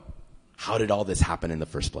 So, how did all this happen in the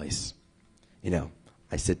first place?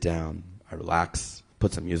 I sit down, I relax,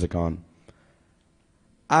 put some music on.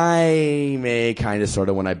 I may kind of sort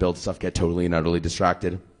of when I build stuff get totally and utterly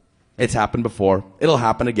distracted. It's happened before. It'll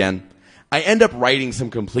happen again. I end up writing some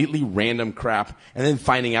completely random crap and then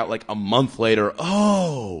finding out like a month later,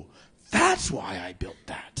 oh, that's why I built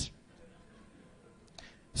that.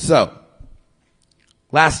 So,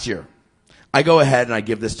 last year, I go ahead and I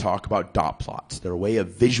give this talk about dot plots. They're a way of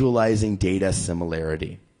visualizing data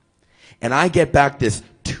similarity. And I get back this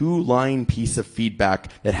 2-line piece of feedback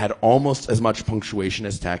that had almost as much punctuation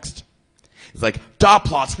as text. It's like, dot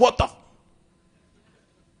plots, what the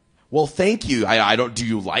Well, thank you. Do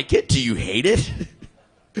you like it? Do you hate it?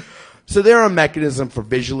 So they're a mechanism for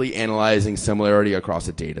visually analyzing similarity across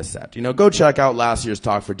a data set. Go check out last year's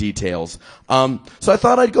talk for details. So I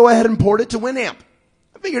thought I'd go ahead and port it to Winamp.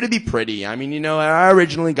 I figured it'd be pretty. I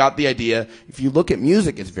originally got the idea. If you look at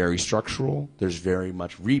music, it's very structural. There's very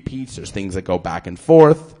much repeats. There's things that go back and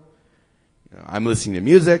forth. I'm listening to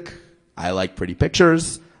music. I like pretty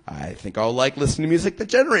pictures. I think I'll like listening to music that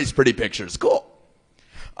generates pretty pictures. Cool.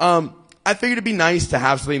 I figured it'd be nice to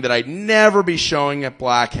have something that I'd never be showing at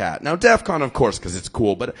Black Hat. Now, DEF CON, of course, because it's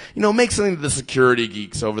cool, but, make something that the security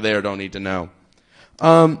geeks over there don't need to know.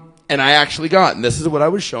 And I actually got, and this is what I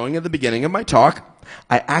was showing at the beginning of my talk,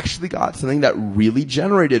 I actually got something that really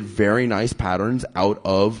generated very nice patterns out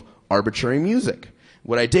of arbitrary music.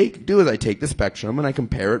 What I do is I take the spectrum and I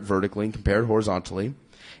compare it vertically and compare it horizontally.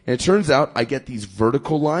 And it turns out I get these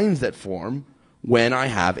vertical lines that form when I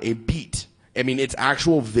have a beat. It's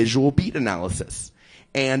actual visual beat analysis.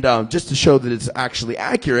 And just to show that it's actually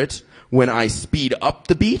accurate, when I speed up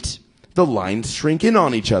the beat, the lines shrink in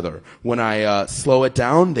on each other. When I slow it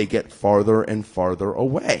down, they get farther and farther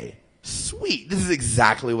away. Sweet. This is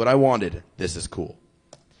exactly what I wanted. This is cool.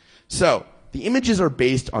 So, the images are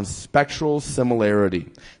based on spectral similarity.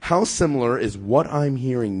 How similar is what I'm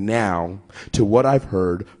hearing now to what I've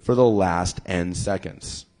heard for the last n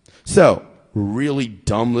seconds? So, really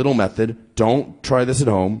dumb little method. Don't try this at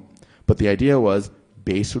home. But the idea was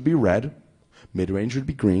bass would be red, Mid-range would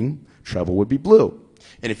be green, treble would be blue.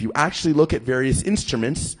 And if you actually look at various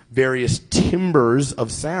instruments, various timbres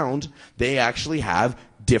of sound, they actually have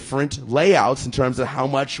different layouts in terms of how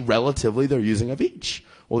much relatively they're using of each.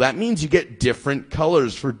 Well, that means you get different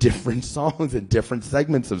colors for different songs and different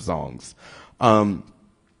segments of songs.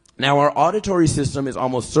 Now, our auditory system is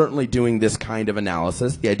almost certainly doing this kind of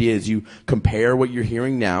analysis. The idea is you compare what you're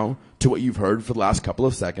hearing now to what you've heard for the last couple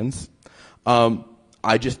of seconds.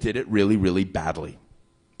 I just did it really, really badly.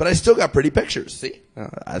 But I still got pretty pictures. See?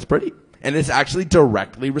 That's pretty. And it's actually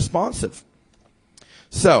directly responsive.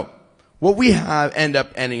 So, what we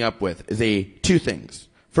ending up with is two things.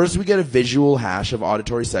 First, we get a visual hash of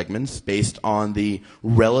auditory segments based on the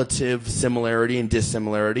relative similarity and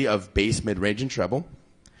dissimilarity of bass, mid-range, and treble.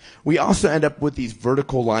 We also end up with these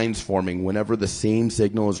vertical lines forming whenever the same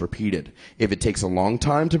signal is repeated. If it takes a long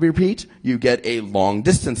time to repeat, you get a long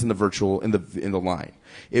distance in the line.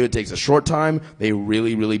 If it takes a short time, they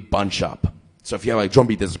really, really bunch up. So if you have like drum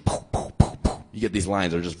beat, this is poof, poof, poof, poof. You get these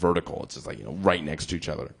lines that are just vertical. It's just like, right next to each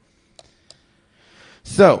other.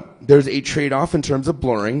 So there's a trade-off in terms of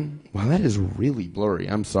blurring. Wow, that is really blurry.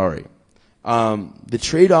 I'm sorry. The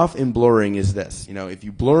trade-off in blurring is this. If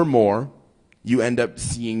you blur more, you end up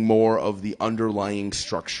seeing more of the underlying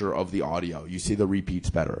structure of the audio. You see the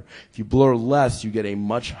repeats better. If you blur less, you get a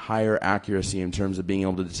much higher accuracy in terms of being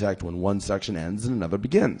able to detect when one section ends and another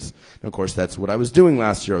begins. And of course, that's what I was doing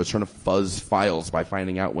last year. I was trying to fuzz files by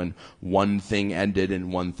finding out when one thing ended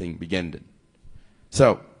and one thing began.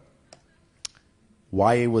 So,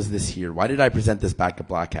 why was this here? Why did I present this back to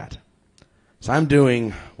Black Hat? So I'm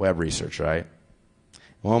doing web research, right?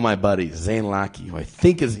 One of my buddies, Zane Lackey, who I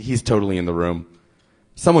think he's totally in the room.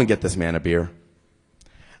 Someone get this man a beer.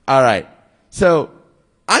 All right. So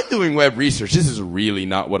I'm doing web research. This is really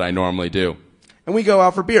not what I normally do. And we go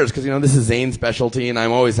out for beers because, this is Zane's specialty, and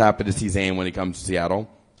I'm always happy to see Zane when he comes to Seattle.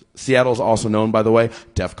 Seattle's also known, by the way,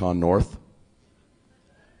 DEF CON North.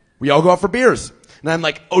 We all go out for beers. And I'm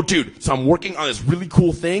like, oh, dude, so I'm working on this really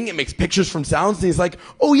cool thing. It makes pictures from sounds. And he's like,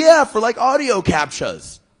 oh, yeah, for like audio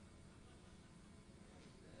captchas.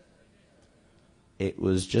 It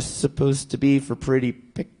was just supposed to be for pretty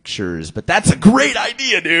pictures, but that's a great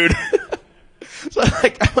idea, dude. So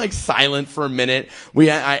I'm like silent for a minute.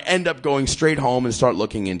 I end up going straight home and start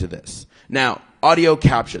looking into this. Now, audio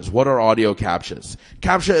captchas. What are audio captchas?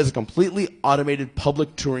 CAPTCHA is a completely automated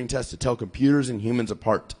public Turing test to tell computers and humans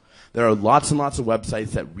apart. There are lots and lots of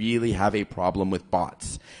websites that really have a problem with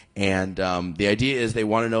bots. And the idea is they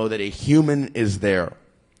want to know that a human is there.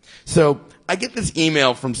 So I get this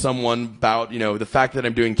email from someone about, the fact that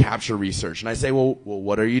I'm doing CAPTCHA research. And I say, well,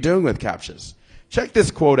 what are you doing with CAPTCHAs? Check this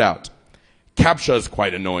quote out. CAPTCHA is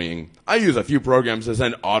quite annoying. I use a few programs to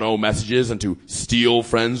send auto messages and to steal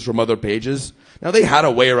friends from other pages. Now, they had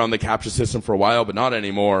a way around the CAPTCHA system for a while, but not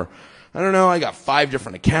anymore. I don't know, I got 5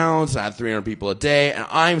 different accounts, I had 300 people a day, and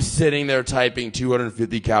I'm sitting there typing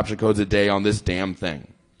 250 CAPTCHA codes a day on this damn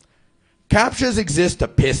thing. CAPTCHAs exist to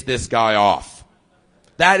piss this guy off.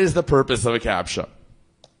 That is the purpose of a CAPTCHA.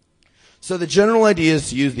 So the general idea is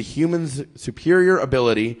to use the human's superior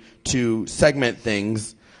ability to segment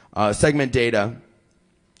things, segment data,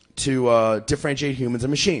 to differentiate humans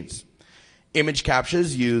and machines. Image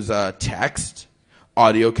CAPTCHAs use text.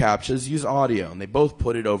 Audio CAPTCHAs use audio, and they both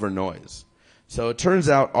put it over noise. So it turns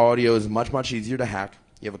out audio is much, much easier to hack.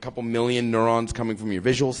 You have a couple million neurons coming from your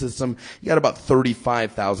visual system. You got about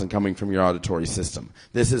 35,000 coming from your auditory system.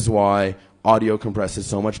 This is why audio compresses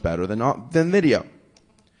so much better than video.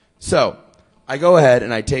 So I go ahead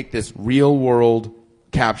and I take this real-world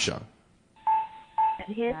CAPTCHA.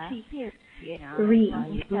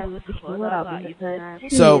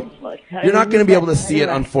 So you're not going to be able to see it,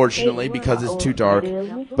 unfortunately, because it's too dark.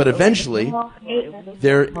 But eventually,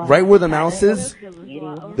 right where the mouse is,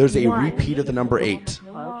 there's a repeat of the number 8.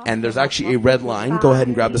 And there's actually a red line. Go ahead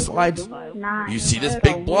and grab the slides. You see this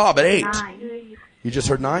big blob at 8. You just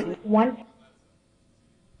heard 9?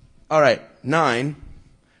 All right, 9.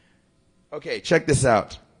 Okay, check this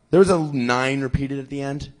out. There was a 9 repeated at the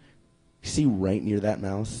end. You see right near that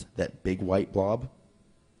mouse, that big white blob?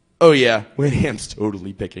 Oh yeah, Winam's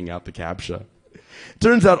totally picking out the CAPTCHA.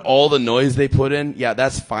 Turns out all the noise they put in, yeah,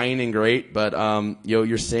 that's fine and great, but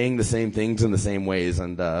you're saying the same things in the same ways,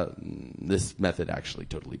 and this method actually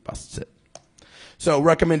totally busts it. So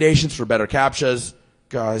recommendations for better CAPTCHAs.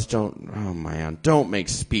 Guys, don't make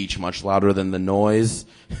speech much louder than the noise.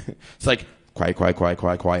 It's like, quiet, quiet, quiet,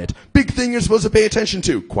 quiet, quiet. Big thing you're supposed to pay attention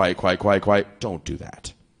to. Quiet, quiet, quiet, quiet. Don't do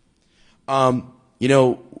that.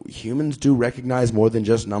 Humans do recognize more than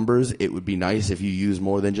just numbers. It would be nice if you use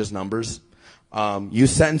more than just numbers.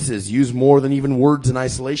 Use sentences. Use more than even words in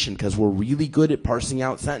isolation because we're really good at parsing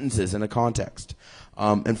out sentences in a context.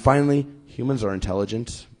 And finally, humans are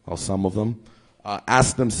intelligent. Well, some of them.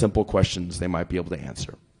 Ask them simple questions they might be able to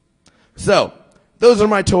answer. So, those are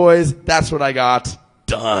my toys. That's what I got.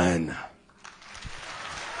 Done.